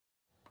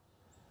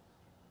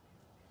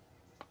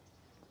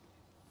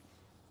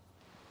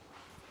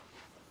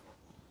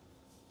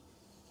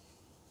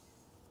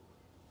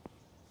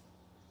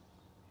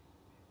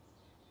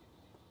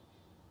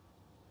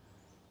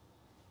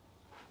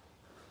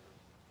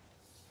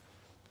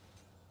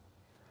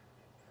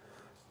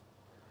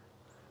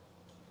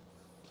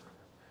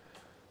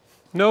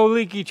No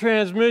leaky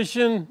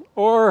transmission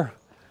or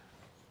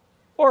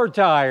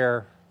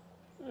tire.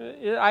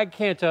 I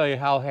can't tell you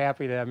how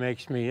happy that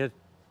makes me. It's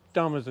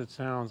dumb as it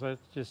sounds. It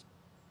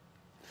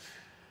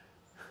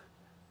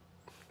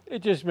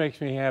just makes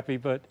me happy.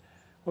 But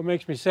what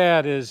makes me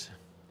sad is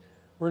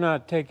we're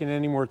not taking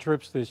any more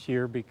trips this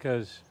year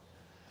because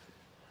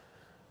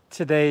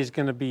today is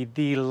going to be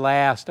the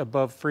last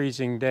above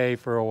freezing day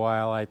for a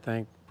while, I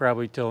think.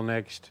 Probably till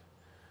next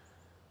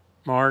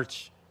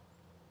March,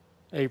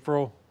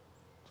 April.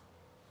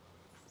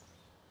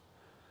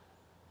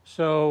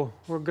 So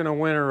we're going to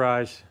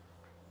winterize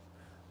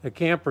the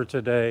camper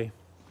today.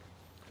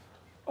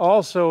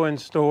 Also in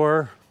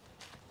store,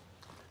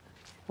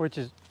 which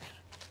is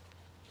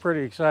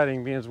pretty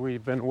exciting because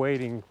we've been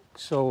waiting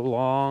so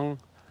long,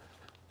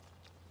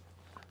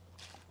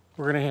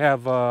 we're going to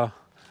have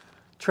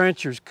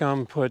trenchers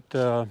come put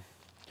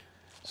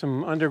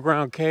some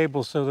underground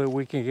cables so that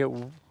we can get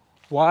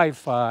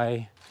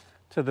Wi-Fi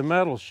to the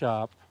metal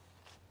shop.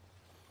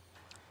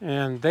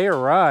 And they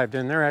arrived,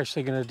 and they're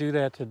actually going to do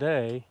that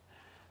today.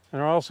 And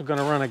they're also going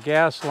to run a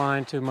gas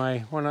line to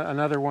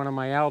another one of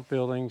my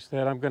outbuildings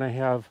that I'm going to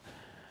have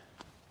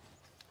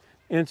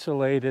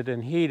insulated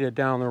and heated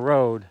down the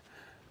road.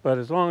 But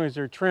as long as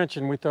they're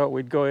trenching, we thought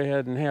we'd go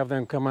ahead and have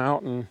them come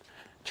out and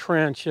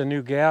trench a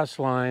new gas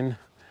line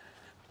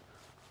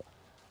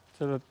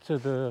to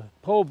the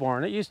pole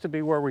barn. It used to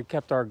be where we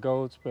kept our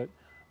goats, but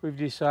we've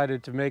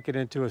decided to make it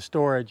into a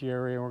storage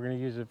area, and we're going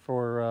to use it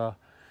for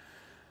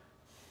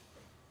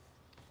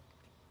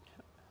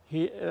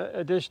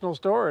additional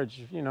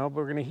storage. You know,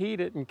 we're going to heat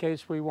it in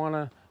case we want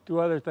to do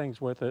other things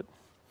with it.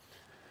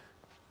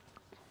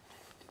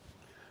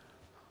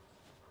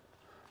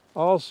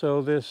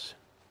 Also, this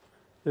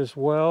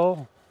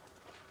well,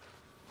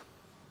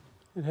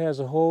 it has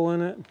a hole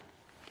in it.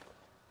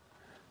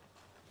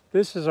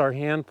 This is our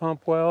hand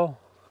pump well.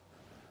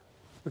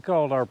 We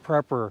call it our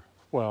prepper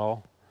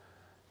well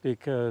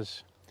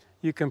because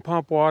you can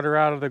pump water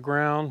out of the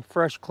ground,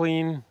 fresh,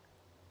 clean,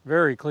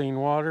 very clean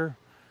water,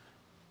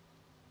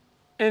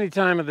 any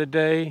time of the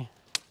day,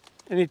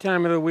 any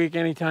time of the week,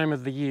 any time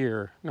of the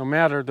year, no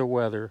matter the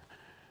weather.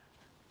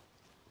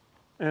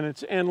 And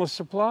it's endless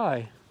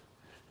supply.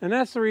 And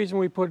that's the reason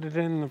we put it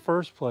in the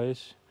first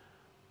place,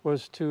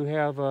 was to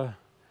have a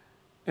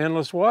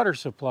endless water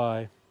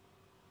supply.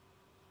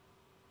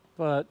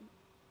 But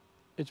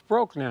it's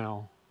broke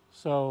now,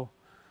 so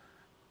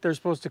they're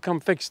supposed to come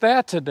fix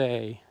that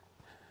today.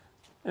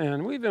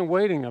 And we've been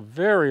waiting a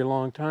very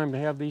long time to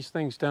have these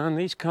things done.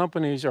 These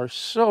companies are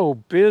so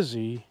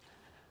busy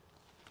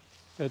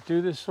that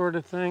do this sort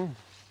of thing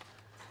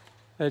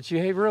that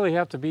you really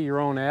have to be your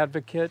own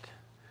advocate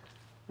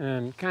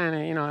and kind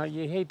of, you know,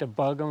 you hate to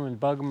bug them and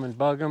bug them and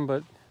bug them,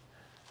 but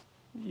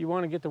you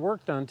want to get the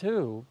work done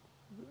too.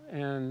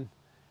 And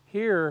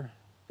here,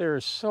 there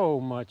is so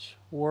much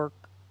work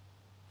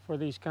for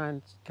these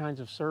kinds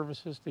of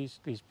services. These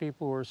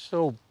people who are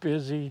so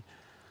busy,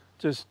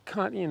 just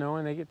you know,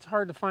 and it's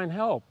hard to find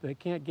help. They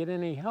can't get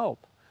any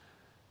help.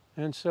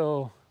 And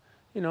so,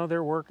 you know,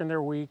 they're working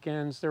their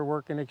weekends, they're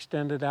working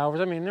extended hours.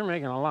 I mean, they're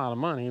making a lot of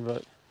money,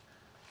 but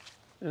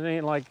it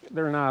ain't like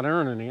they're not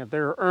earning it,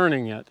 they're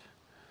earning it.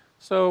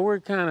 So we're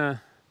kind of,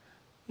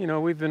 you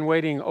know, we've been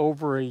waiting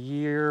over a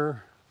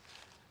year,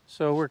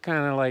 so we're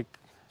kind of like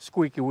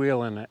squeaky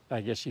wheel in it,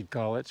 I guess you'd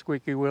call it,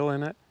 squeaky wheel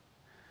in it.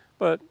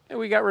 But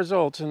we got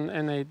results,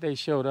 and they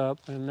showed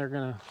up, and they're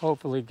going to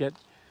hopefully get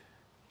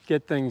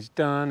things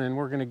done, and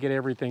we're going to get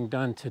everything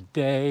done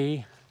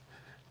today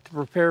to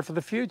prepare for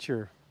the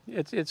future.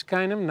 It's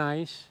kind of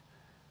nice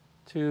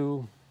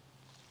to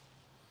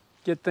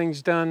get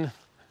things done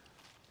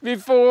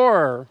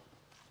before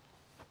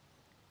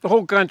the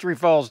whole country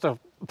falls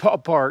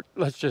apart,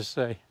 let's just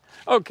say.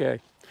 Okay,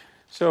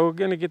 so we're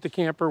going to get the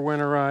camper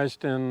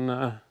winterized, and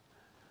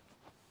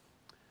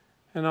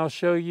I'll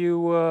show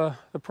you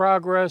the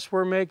progress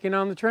we're making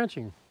on the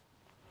trenching.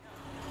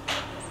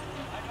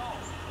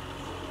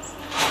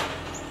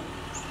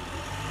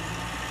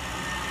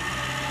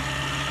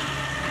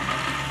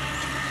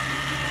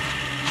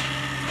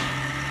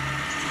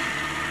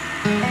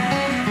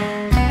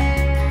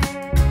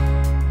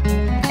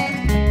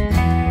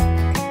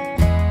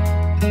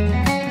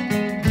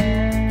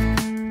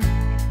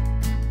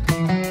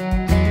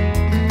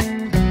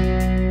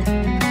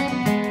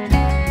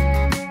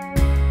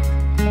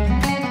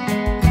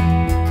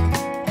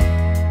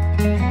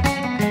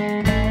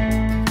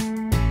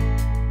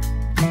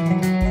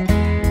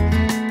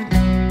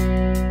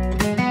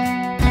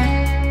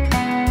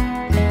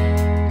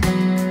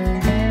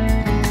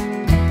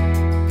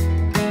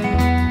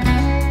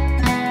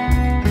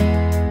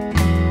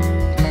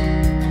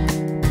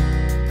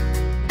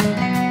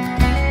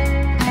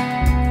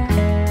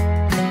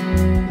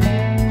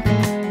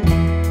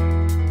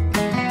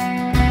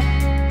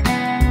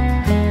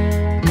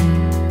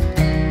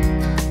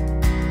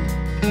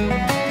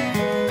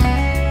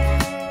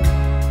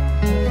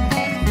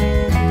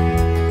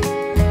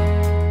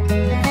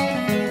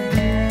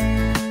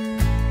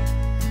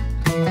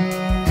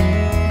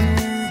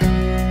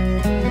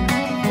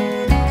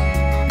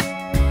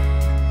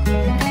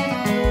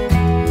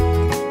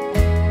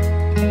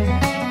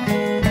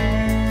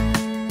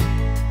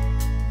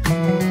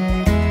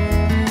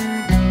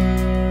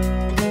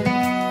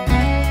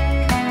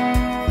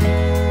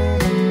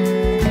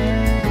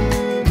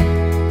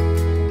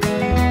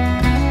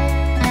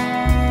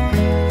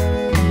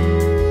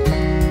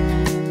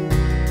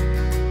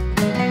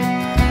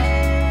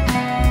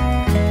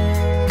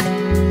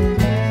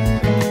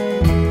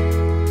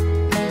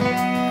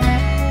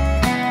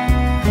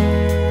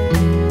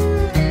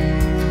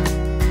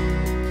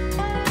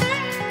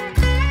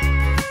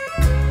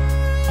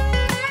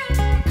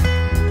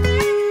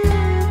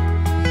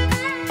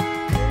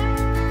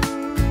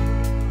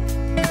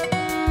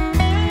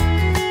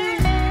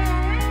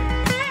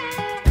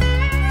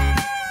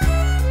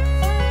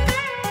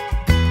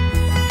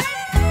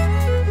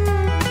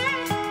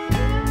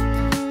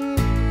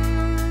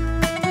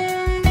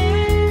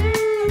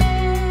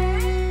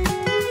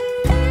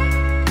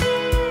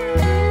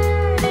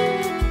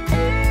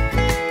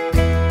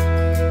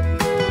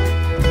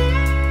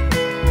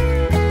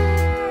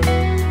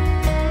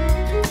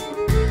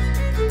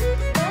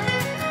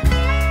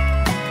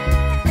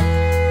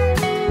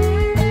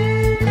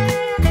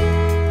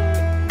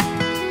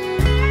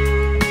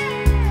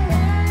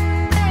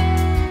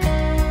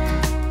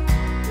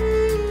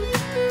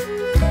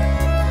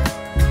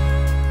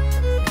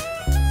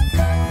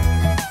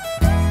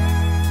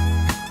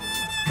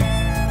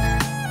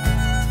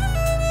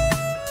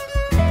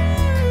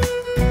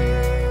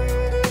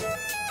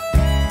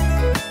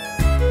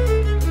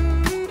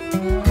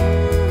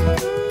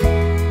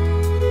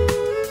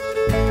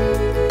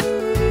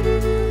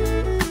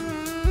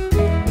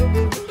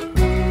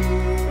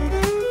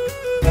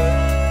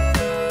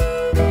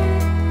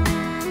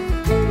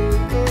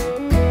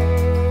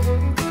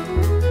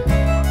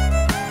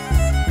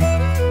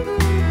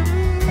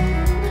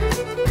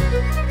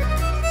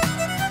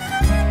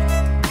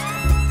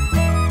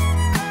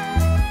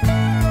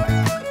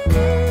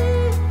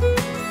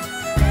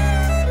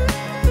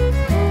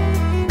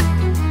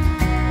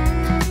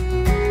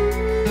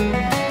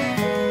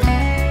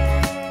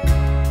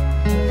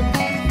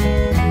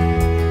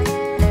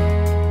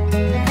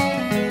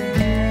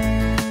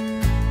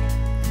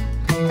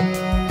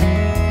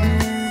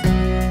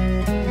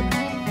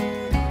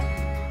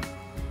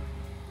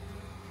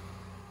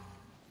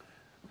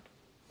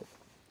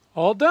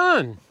 all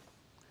done.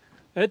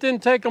 It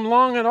didn't take them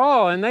long at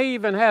all, and they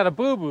even had a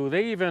boo-boo.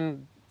 They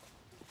even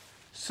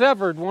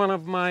severed one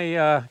of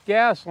my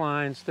gas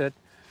lines that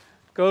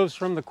goes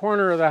from the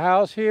corner of the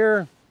house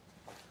here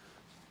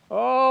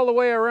all the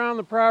way around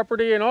the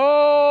property and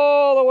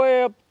all the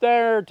way up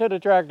there to the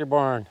tractor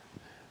barn.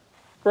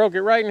 Broke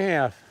it right in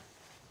half.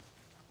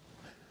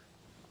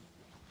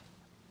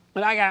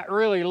 And I got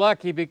really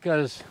lucky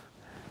because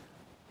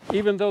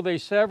even though they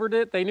severed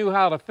it, they knew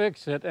how to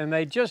fix it, and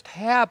they just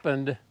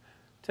happened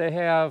to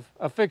have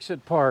a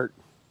fix-it part,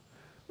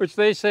 which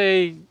they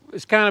say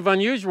is kind of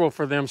unusual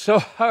for them.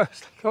 So I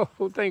was like,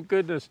 oh, thank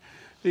goodness,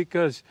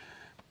 because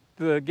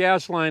the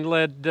gas line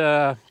led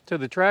to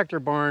the tractor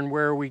barn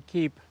where we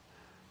keep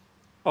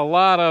a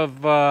lot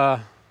of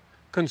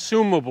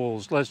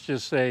consumables, let's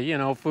just say, you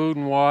know, food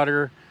and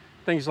water,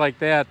 things like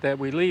that, that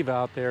we leave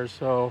out there.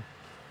 So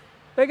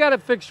they got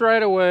it fixed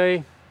right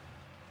away,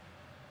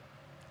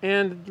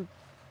 and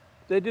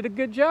they did a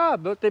good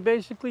job. What they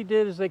basically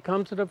did is they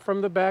come to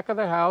from the back of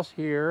the house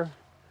here,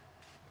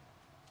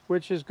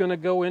 which is going to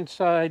go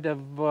inside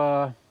of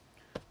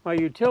my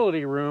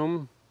utility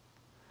room.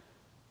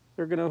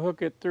 They're going to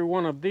hook it through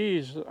one of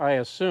these, I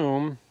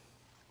assume.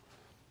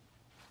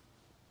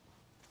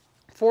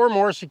 4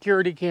 more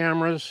security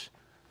cameras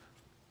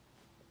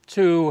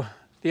to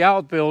the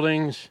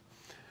outbuildings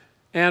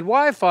and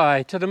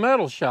Wi-Fi to the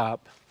metal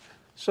shop.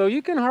 So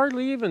you can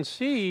hardly even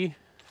see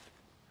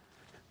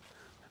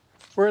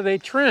where they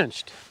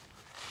trenched.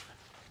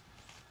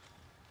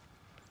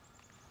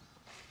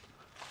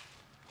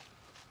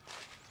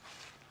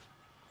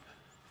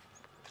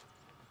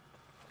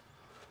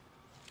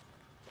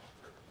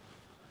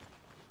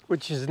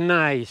 Which is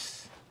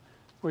nice,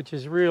 which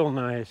is real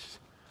nice.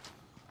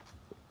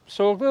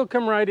 So they'll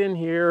come right in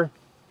here,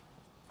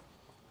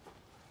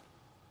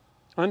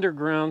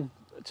 underground.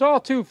 It's all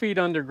 2 feet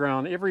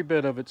underground. Every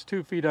bit of it's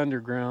 2 feet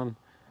underground.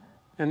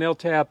 And they'll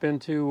tap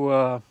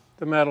into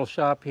the metal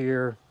shop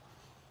here.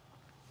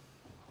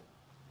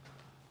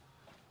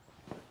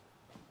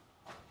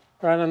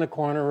 Right on the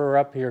corner or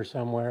up here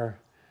somewhere.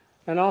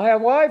 And I'll have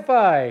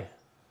Wi-Fi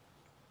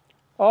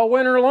all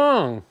winter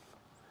long.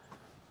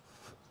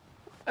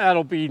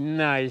 That'll be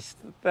nice.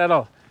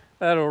 That'll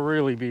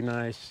really be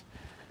nice.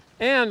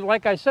 And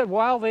like I said,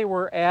 while they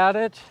were at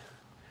it,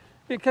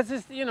 because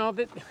it's, you know,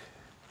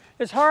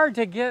 it's hard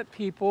to get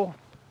people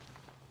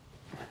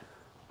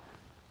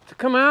to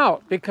come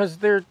out because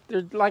they're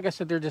like I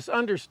said, they're just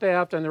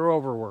understaffed and they're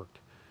overworked.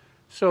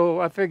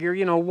 So I figure,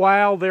 you know,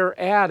 while they're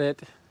at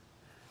it,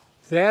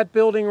 that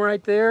building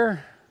right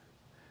there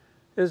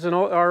is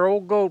our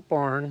old goat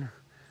barn.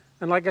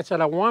 And like I said,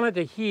 I wanted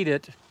to heat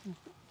it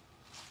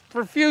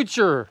for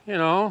future, you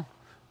know,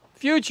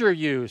 future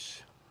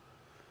use.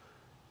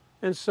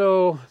 And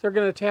so they're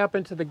going to tap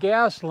into the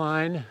gas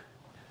line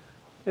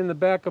in the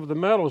back of the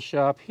metal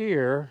shop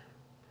here.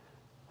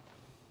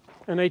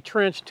 And they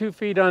trench 2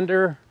 feet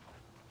under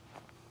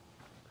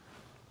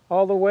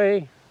all the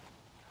way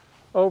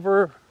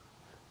over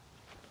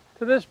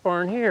to this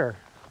barn here.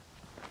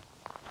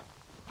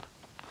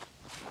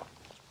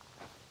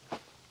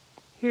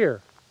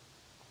 Here.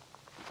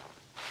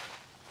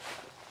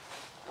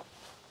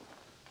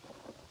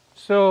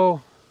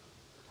 So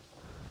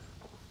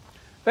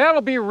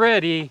that'll be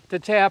ready to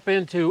tap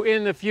into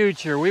in the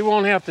future. We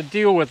won't have to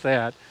deal with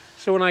that.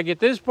 So when I get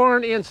this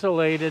barn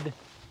insulated,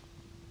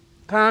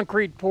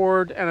 concrete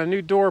poured, and a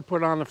new door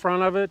put on the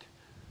front of it,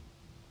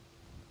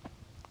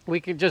 we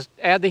can just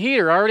add the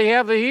heater. I already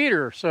have the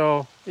heater,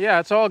 so yeah,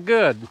 it's all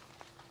good.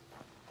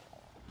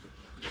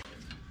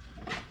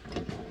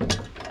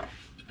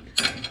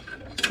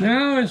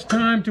 Now it's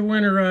time to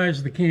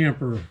winterize the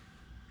camper.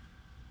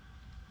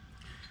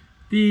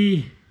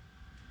 The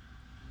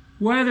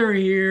weather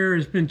here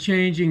has been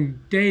changing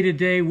day to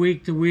day,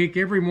 week to week.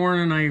 Every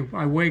morning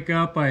I wake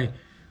up, I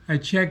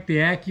check the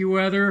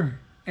AccuWeather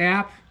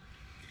app,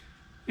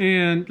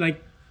 and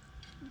like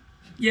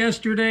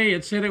yesterday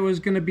it said it was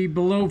going to be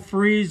below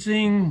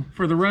freezing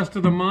for the rest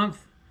of the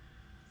month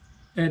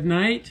at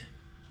night,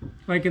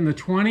 like in the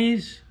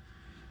 20s,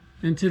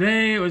 and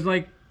today it was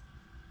like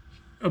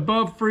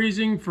above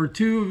freezing for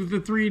 2 of the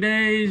 3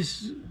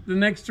 days, the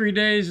next 3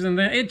 days, and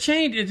then it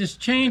just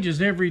changes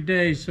every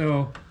day.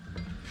 So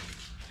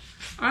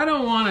I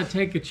don't want to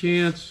take a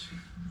chance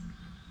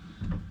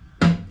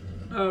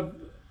of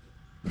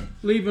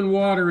leaving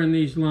water in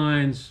these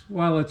lines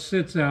while it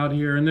sits out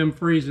here and them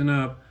freezing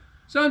up.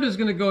 So I'm just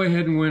going to go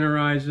ahead and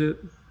winterize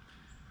it,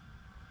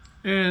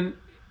 and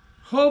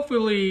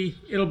hopefully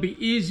it'll be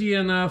easy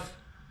enough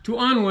to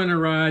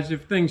unwinterize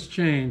if things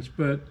change,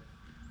 but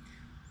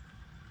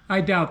I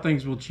doubt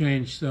things will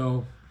change.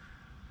 So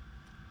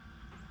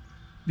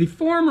the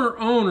former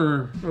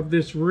owner of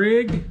this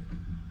rig,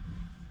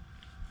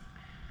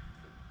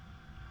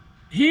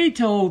 he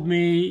told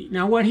me,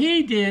 now what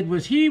he did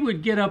was he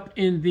would get up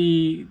in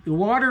the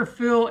water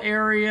fill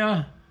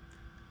area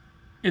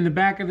in the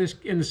back of this,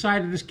 in the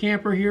side of this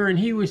camper here, and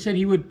he said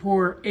he would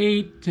pour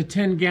 8 to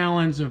 10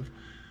 gallons of,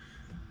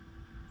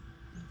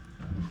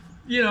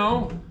 you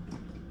know,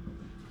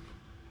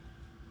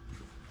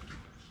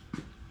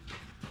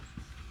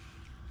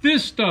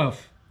 this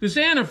stuff, this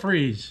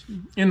antifreeze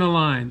in the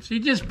lines. You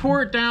just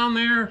pour it down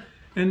there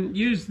and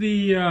use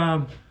the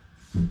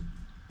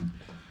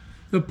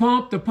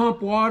pump to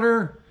pump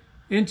water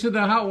into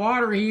the hot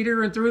water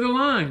heater and through the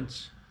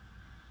lines.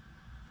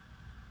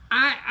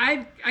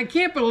 I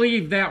can't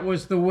believe that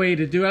was the way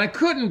to do it. I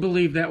couldn't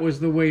believe that was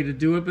the way to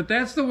do it, but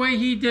that's the way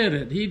he did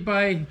it. He'd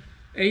buy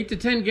 8 to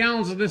 10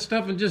 gallons of this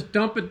stuff and just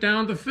dump it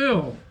down to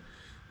fill.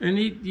 And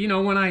he, you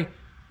know, when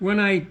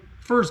I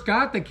first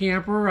got the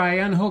camper, I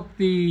unhooked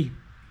the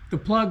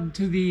plug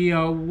to the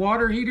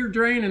water heater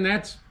drain, and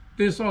that's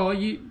this all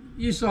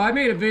you saw. I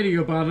made a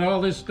video about it.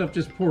 All this stuff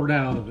just poured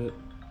out of it.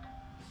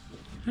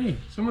 Hey,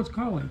 someone's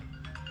calling.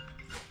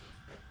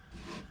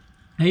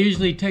 I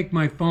usually take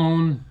my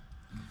phone.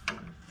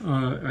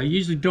 I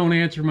usually don't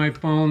answer my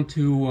phone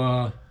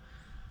to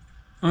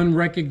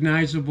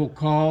unrecognizable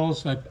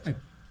calls. I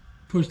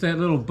push that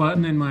little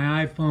button in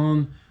my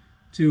iPhone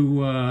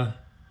to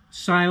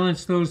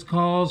silence those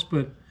calls,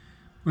 but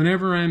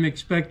whenever I'm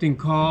expecting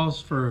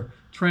calls for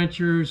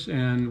trenchers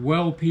and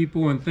well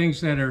people and things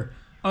that are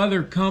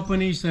other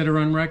companies that are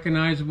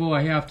unrecognizable,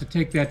 I have to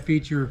take that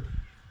feature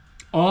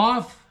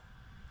off.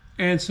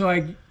 And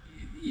so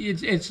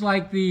it's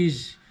like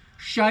these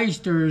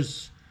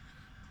shysters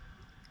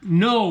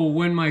know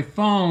when my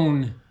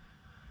phone,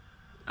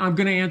 I'm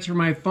going to answer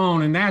my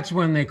phone, and that's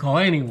when they call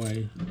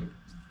anyway.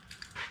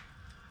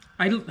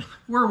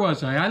 Where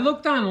was I? I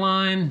looked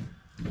online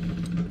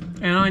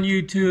and on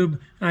YouTube,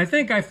 and I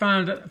think I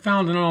found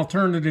an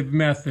alternative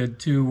method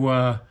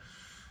to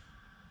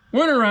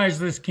winterize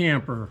this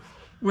camper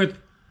with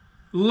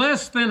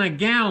less than a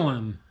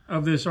gallon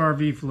of this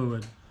RV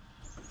fluid.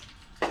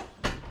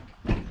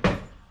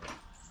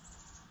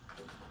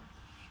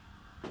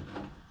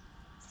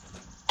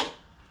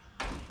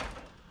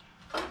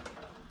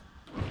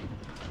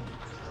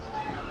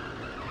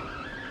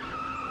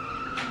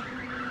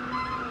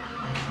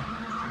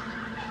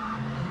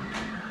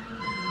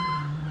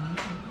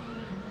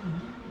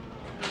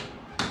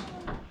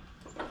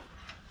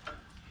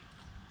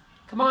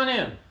 Come on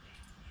in.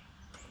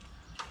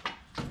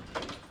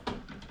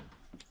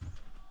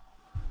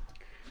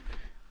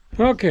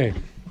 Okay.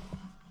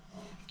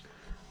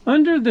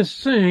 Under the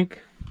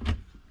sink,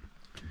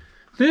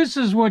 this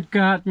is what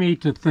got me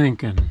to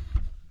thinking.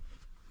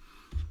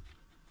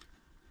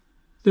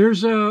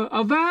 There's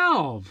a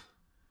valve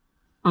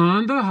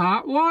on the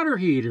hot water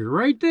heater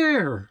right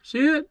there.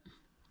 See it?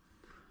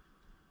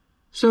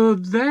 So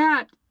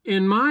that,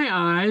 in my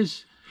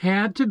eyes,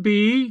 had to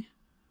be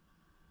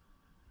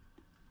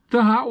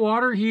the hot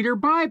water heater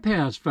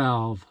bypass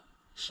valve.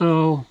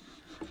 So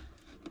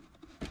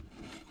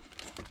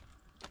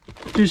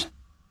just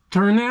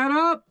turn that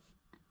up,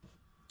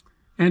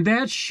 and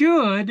that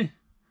should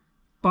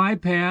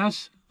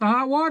bypass the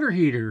hot water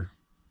heater.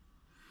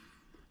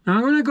 Now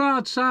I'm going to go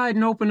outside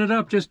and open it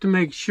up just to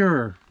make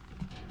sure.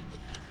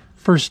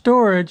 For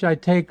storage, I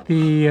take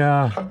the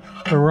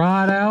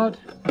rod out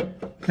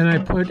and I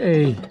put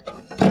a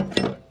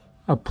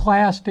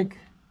plastic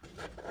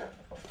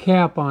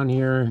cap on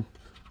here,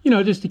 you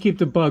know, just to keep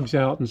the bugs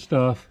out and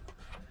stuff.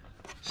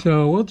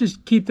 So we'll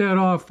just keep that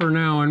off for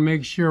now and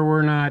make sure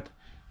we're not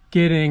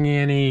getting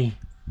any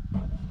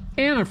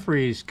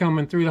antifreeze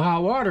coming through the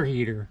hot water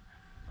heater.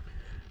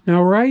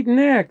 Now right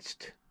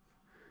next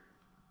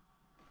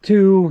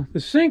to the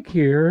sink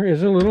here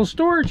is a little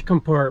storage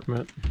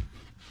compartment.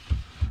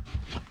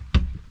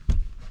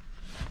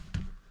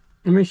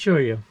 Let me show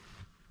you.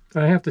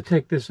 I have to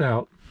take this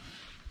out.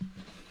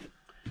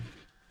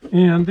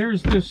 And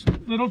there's this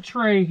little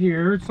tray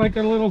here. It's like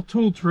a little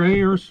tool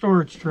tray or a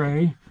storage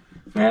tray.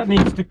 That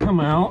needs to come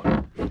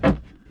out.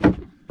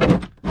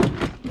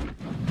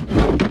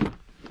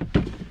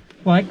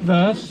 Like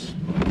this.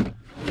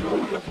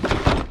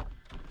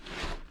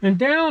 And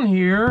down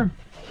here,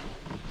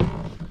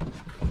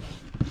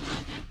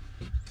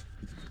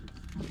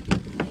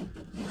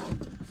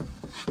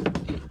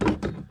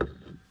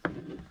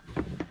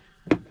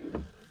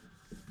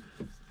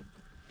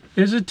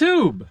 is a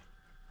tube.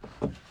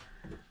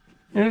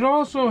 And it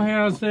also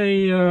has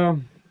a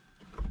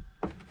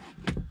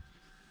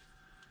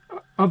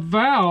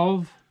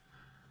valve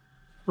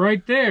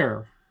right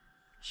there.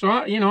 So,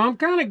 I'm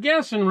kind of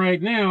guessing right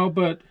now,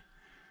 but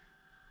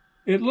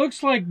it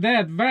looks like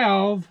that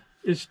valve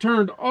is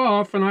turned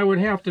off, and I would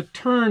have to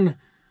turn.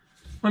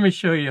 Let me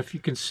show you if you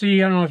can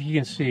see. I don't know if you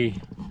can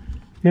see.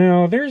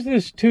 Now, there's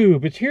this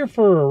tube. It's here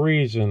for a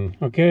reason,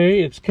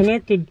 okay? It's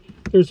connected.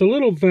 There's a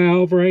little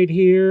valve right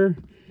here.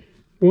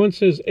 One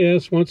says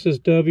S, one says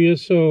W,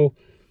 so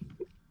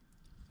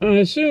I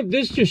assume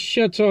this just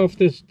shuts off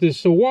this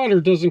so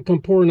water doesn't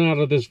come pouring out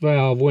of this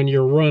valve when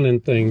you're running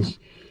things.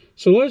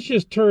 So let's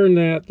just turn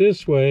that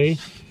this way,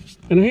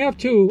 and I have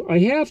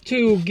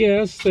to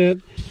guess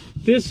that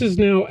this is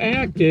now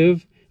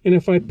active, and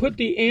if I put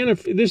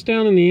this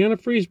down in the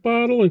antifreeze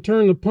bottle and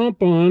turn the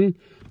pump on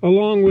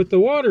along with the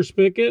water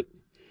spigot,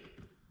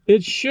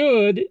 it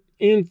should,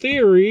 in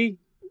theory,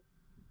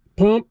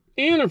 pump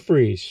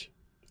antifreeze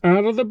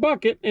out of the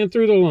bucket and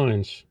through the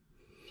lines.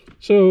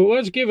 So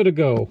let's give it a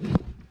go.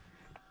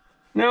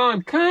 Now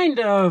I'm kind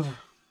of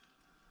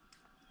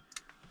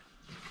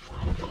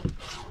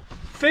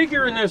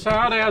figuring this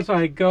out as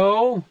I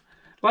go.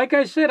 Like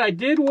I said, I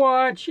did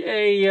watch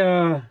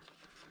a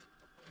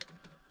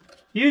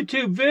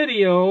YouTube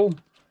video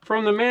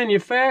from the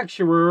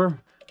manufacturer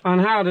on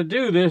how to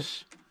do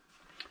this,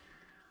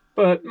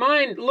 but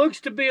mine looks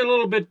to be a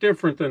little bit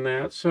different than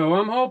that, so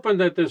I'm hoping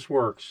that this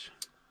works.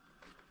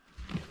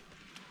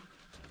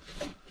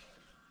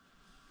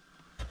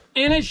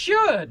 And it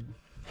should.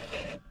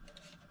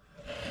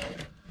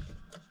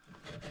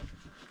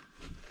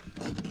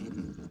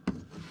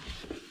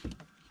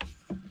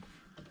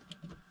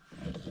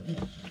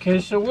 Okay,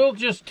 so we'll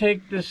just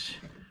take this,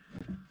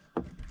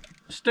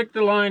 stick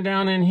the line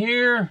down in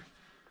here,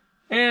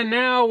 and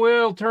now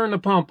we'll turn the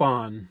pump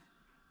on.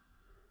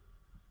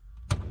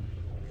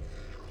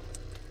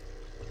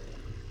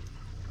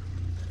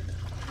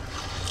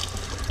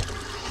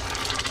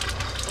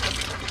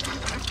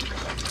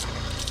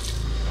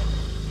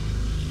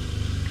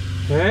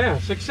 Yeah,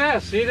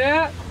 success, see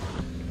that?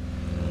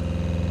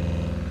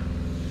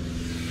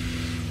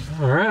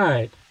 All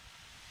right.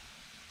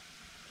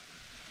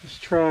 Let's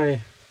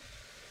try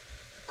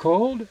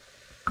cold.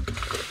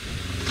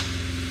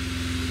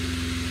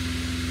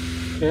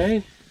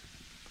 Okay.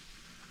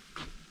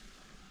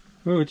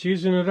 Oh, it's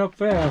using it up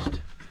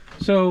fast.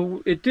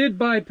 So it did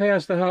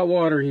bypass the hot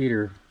water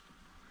heater.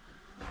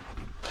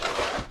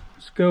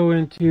 Let's go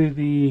into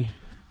the,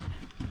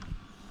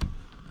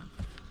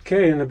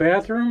 okay, in the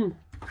bathroom.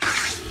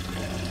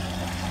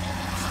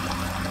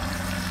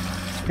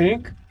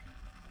 Pink.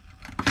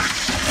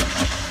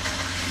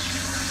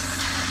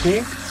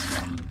 Pink.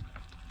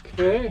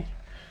 Okay.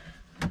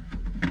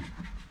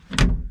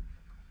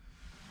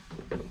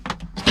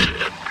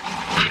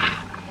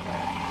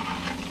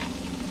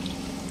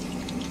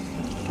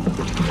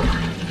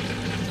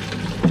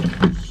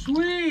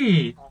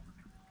 Sweet.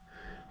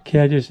 Okay,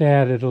 I just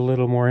added a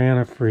little more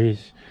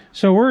antifreeze.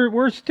 So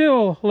we're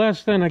still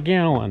less than a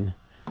gallon.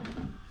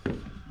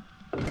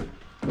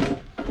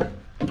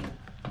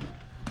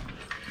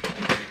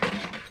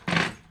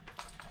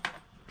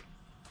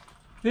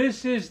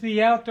 This is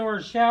the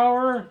outdoor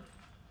shower,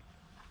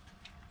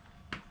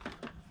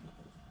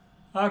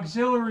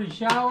 auxiliary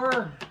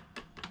shower.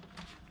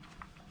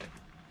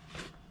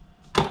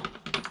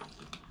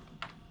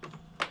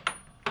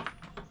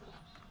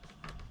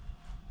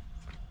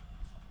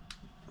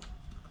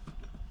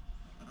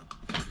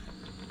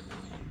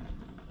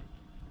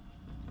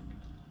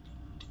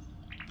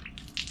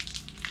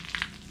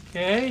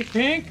 Okay,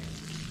 pink,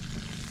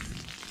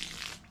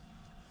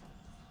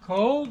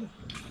 cold.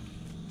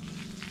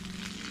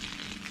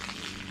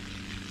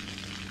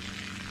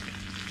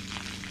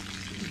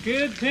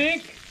 Good,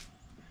 pink.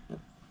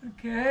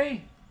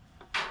 Okay,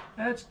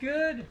 that's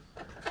good.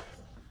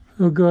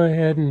 We'll go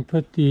ahead and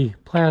put the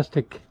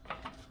plastic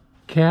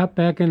cap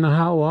back in the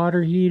hot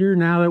water heater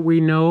now that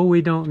we know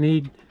we don't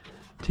need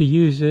to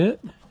use it.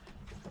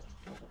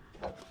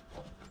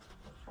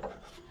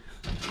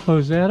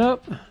 Close that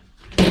up.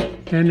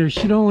 And there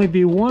should only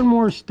be one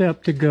more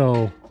step to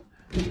go.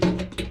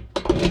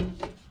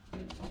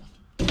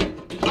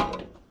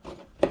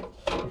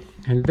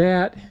 And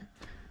that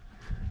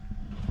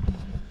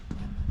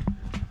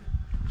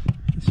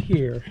is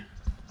here.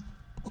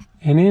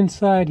 And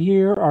inside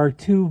here are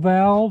two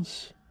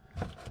valves.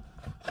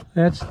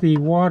 That's the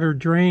water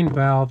drain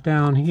valve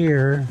down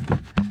here.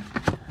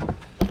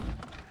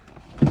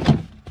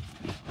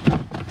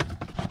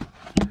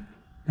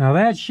 Now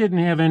that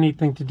shouldn't have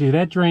anything to do,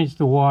 that drains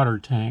the water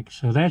tank,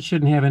 so that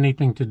shouldn't have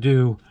anything to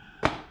do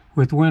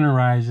with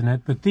winterizing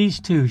it, but these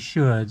two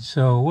should.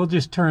 So we'll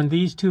just turn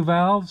these two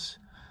valves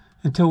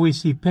until we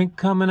see pink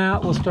coming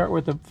out. We'll start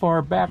with the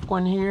far back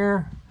one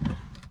here.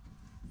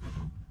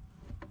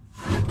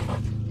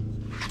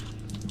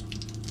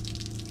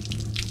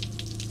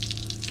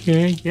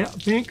 Okay, yeah,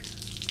 pink.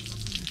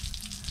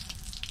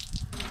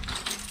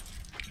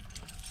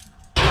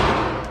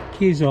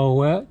 Key's all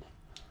wet.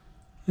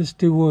 Let's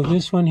do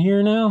this one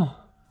here now.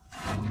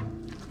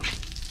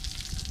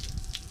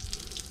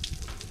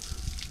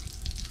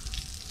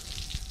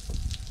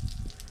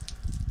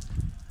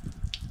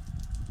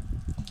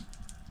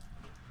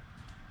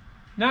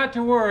 Not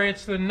to worry,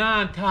 it's the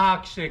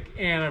non-toxic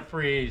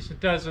antifreeze. It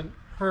doesn't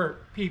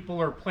hurt people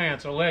or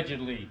plants,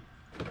 allegedly.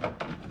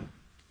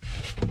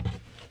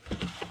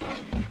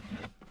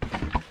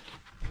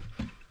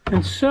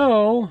 And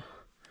so,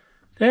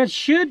 that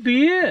should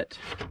be it.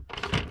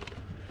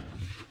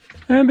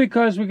 And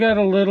because we got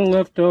a little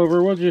left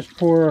over, we'll just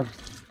pour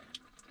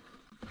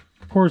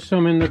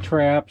some in the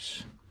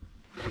traps.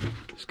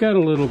 It's got a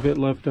little bit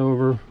left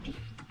over,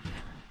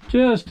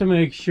 just to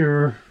make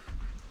sure.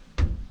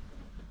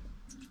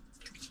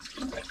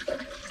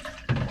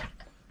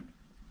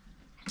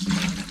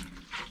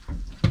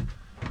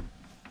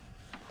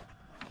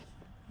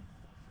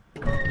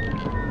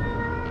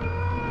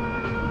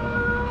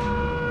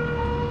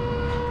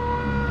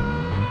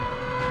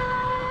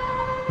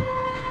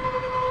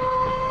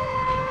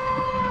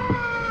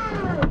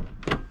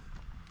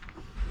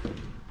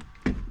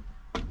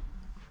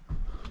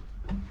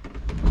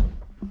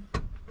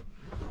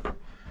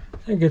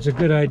 think it's a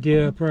good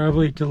idea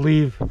probably to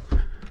leave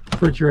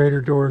refrigerator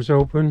doors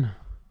open.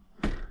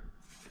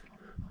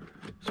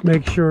 Just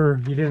make sure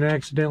you didn't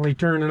accidentally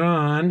turn it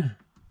on.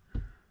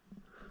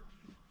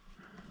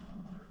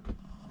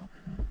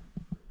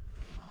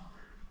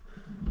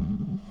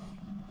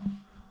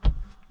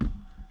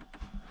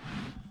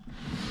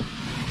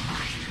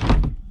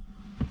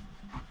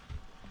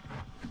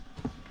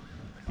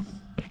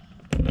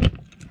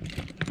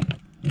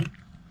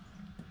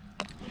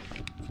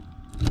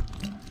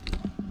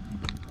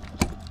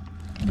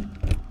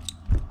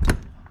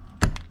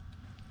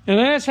 And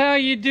that's how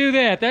you do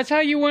that. That's how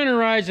you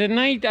winterize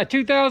a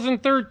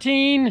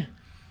 2013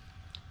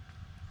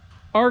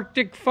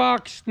 Arctic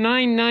Fox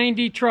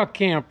 990 truck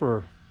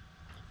camper.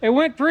 It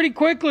went pretty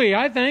quickly,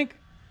 I think.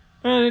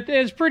 And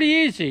it's pretty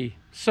easy.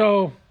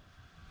 So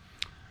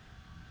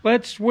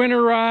let's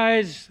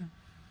winterize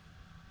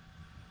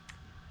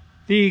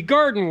the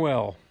garden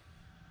well.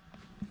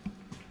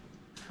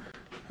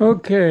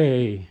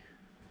 Okay.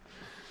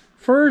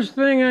 First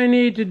thing I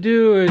need to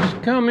do is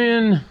come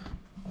in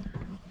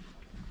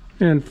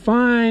and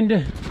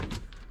find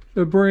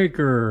the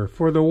breaker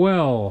for the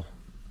well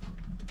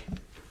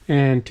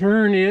and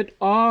turn it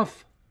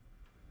off.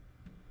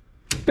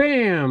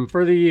 Bam,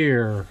 for the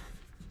year.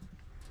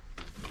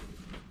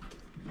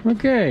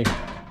 Okay.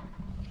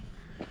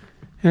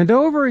 And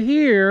over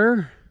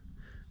here,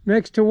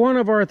 next to one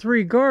of our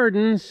 3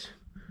 gardens,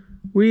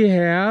 we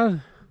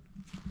have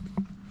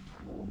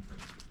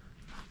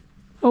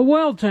a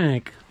well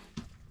tank.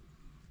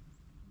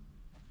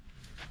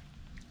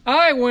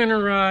 I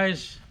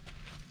winterize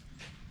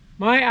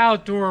my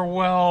outdoor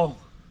well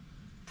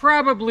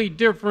probably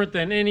different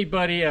than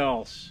anybody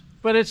else,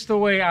 but it's the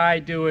way I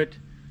do it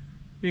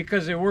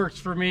because it works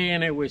for me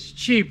and it was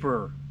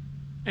cheaper.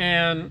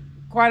 And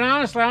quite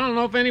honestly, I don't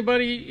know if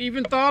anybody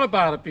even thought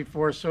about it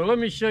before, so let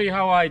me show you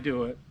how I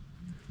do it.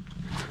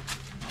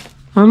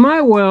 On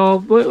my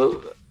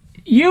well,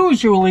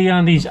 usually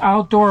on these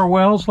outdoor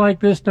wells like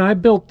this, now I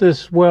built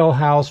this well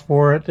house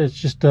for it. It's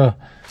just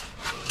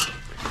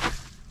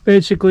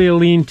basically a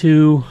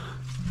lean-to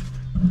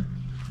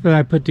that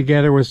I put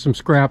together with some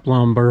scrap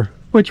lumber,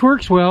 which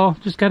works well.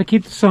 Just got to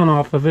keep the sun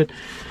off of it.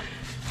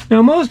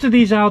 Now, most of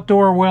these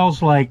outdoor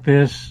wells like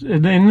this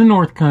in the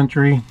North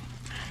Country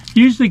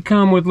usually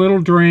come with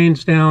little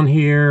drains down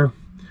here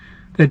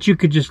that you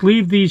could just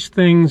leave these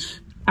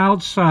things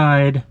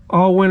outside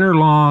all winter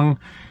long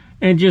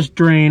and just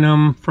drain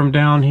them from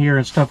down here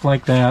and stuff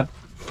like that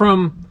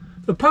from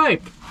the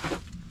pipe.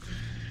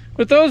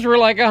 But those were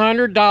like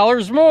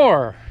 $100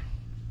 more.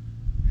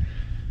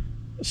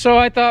 So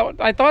I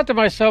thought to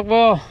myself,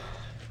 well,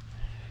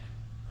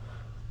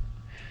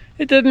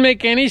 it doesn't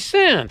make any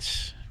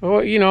sense.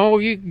 Well, you know,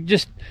 you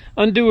just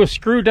undo a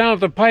screw down at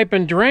the pipe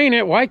and drain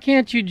it. Why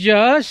can't you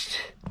just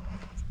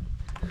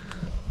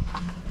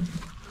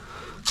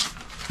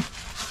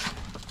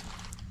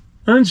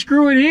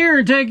unscrew it here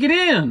and take it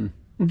in?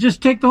 And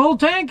just take the whole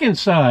tank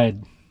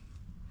inside.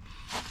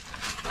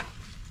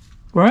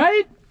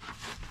 Right?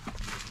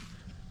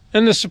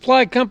 And the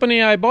supply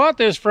company I bought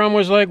this from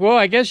was like, well,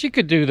 I guess you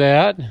could do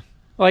that.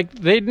 Like,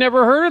 they'd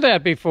never heard of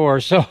that before,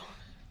 so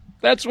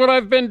that's what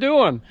I've been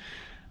doing.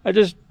 I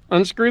just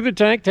unscrew the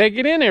tank, take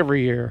it in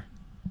every year.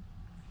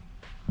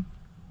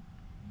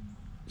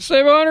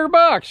 Save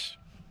 $100.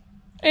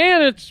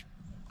 And it's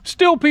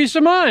still peace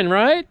of mind,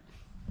 right?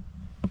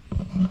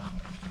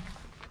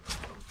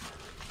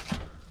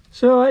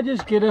 So I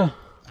just get a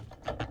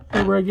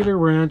regular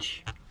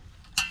wrench.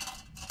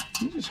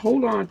 You just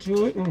hold on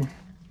to it and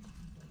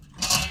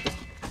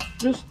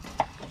just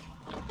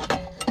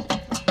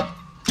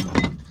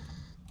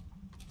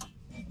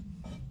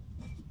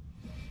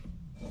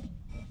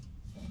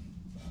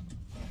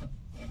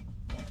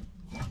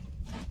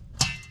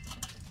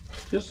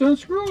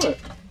unscrew it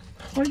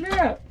like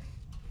that.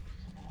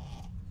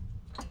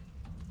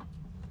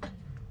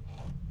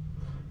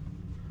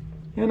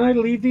 And I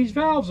leave these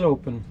valves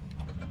open.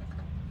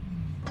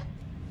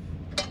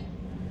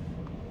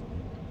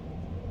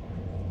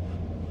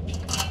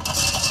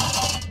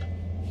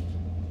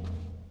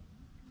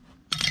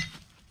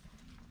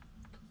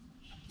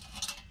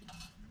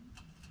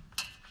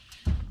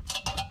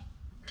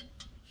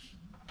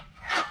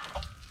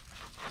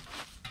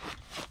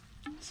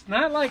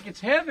 Not like it's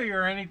heavy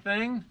or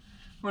anything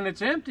when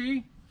it's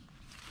empty.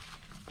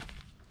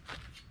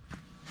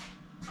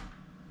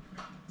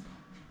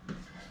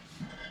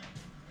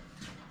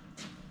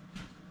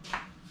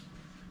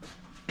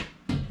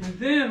 And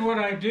then what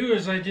I do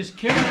is I just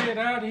carry it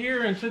out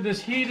here into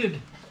this heated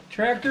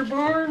tractor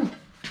barn.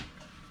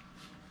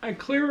 I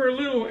clear a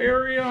little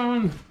area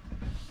on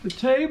the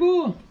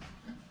table.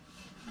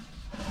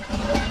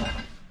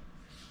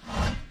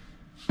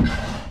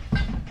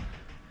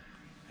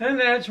 And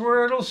that's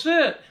where it'll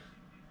sit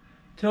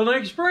till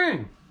next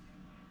spring.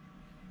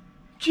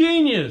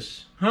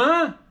 Genius,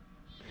 huh?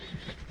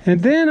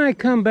 And then I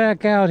come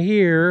back out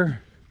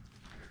here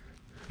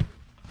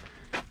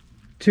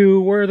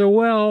to where the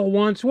well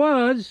once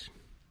was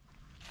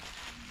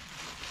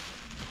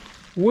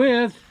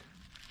with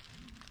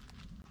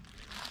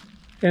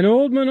an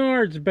old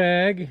Menards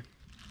bag,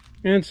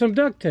 and some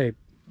duct tape.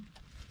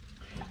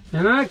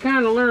 And I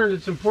kind of learned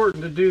it's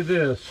important to do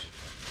this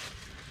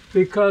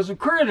because of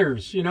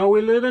critters. You know,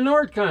 we live in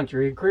North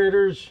Country.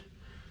 Critters,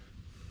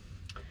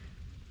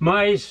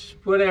 mice,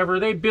 whatever,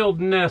 they build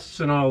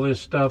nests and all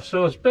this stuff.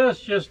 So it's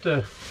best just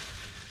to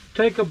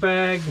take a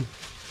bag,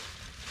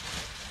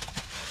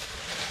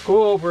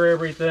 go over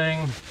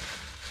everything,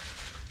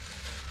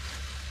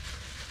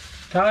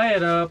 tie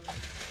it up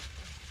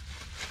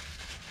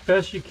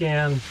best you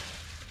can,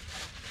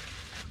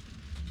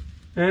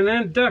 and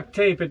then duct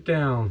tape it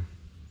down.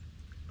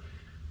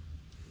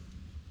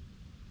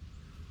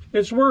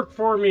 It's worked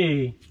for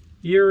me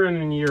year in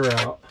and year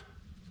out.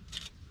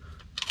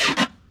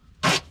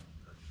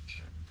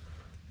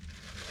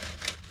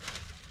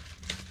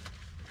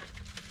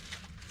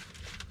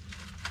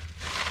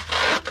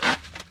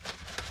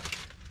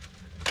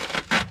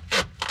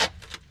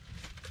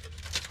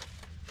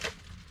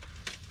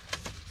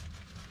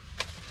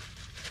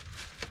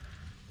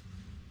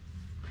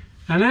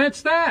 And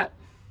that's that.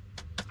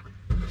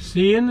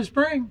 See you in the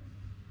spring.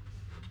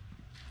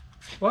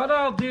 What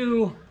I'll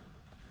do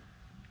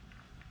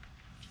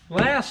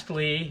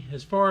lastly,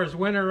 as far as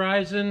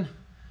winterizing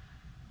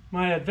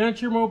my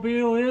adventure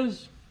mobile,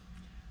 is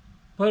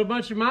put a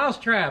bunch of mouse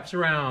traps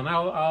around.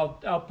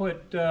 I'll put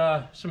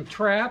some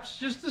traps,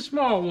 just the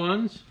small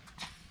ones,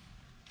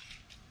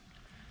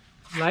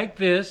 like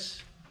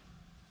this.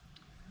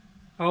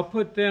 I'll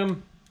put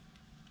them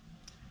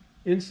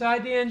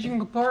inside the engine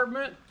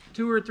compartment,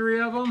 2 or 3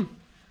 of them,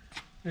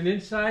 and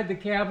inside the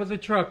cab of the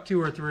truck,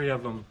 2 or 3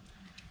 of them,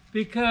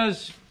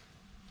 because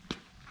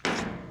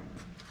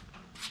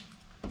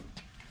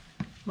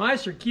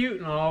mice are cute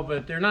and all,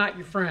 but they're not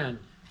your friend.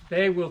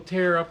 They will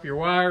tear up your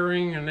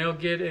wiring, and they'll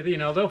get, you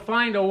know, they'll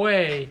find a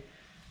way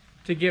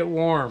to get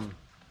warm,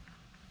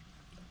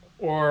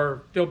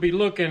 or they'll be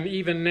looking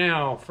even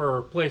now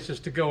for places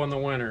to go in the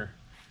winter.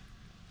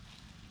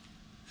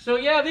 So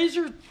yeah, these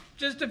are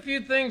just a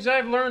few things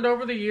I've learned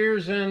over the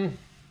years, and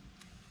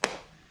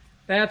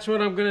that's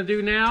what I'm going to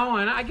do now.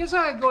 And I guess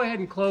I'll go ahead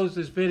and close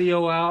this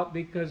video out,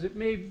 because it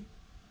may,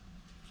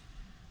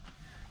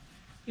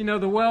 you know,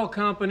 the well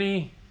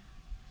company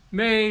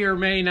may or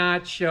may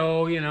not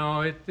show. You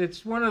know,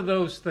 it's one of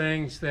those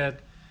things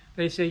that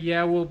they say,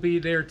 yeah, we'll be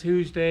there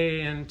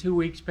Tuesday, and 2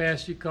 weeks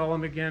pass, you call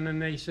them again,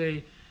 and they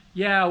say,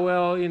 yeah,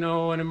 well, you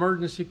know, an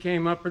emergency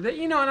came up, or that,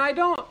 you know, and I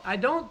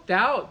don't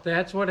doubt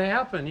that's what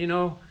happened. You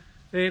know,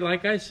 they,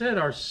 like I said,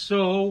 are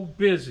so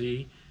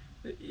busy.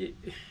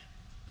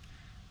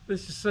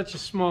 This is such a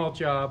small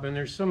job, and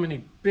there's so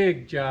many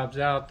big jobs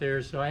out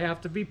there, so I have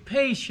to be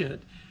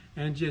patient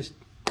and just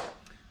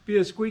be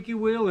a squeaky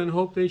wheel and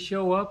hope they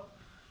show up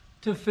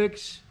to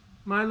fix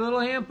my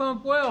little hand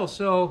pump well.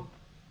 So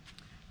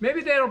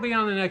maybe that'll be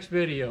on the next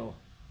video.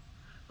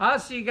 I'll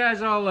see you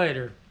guys all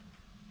later.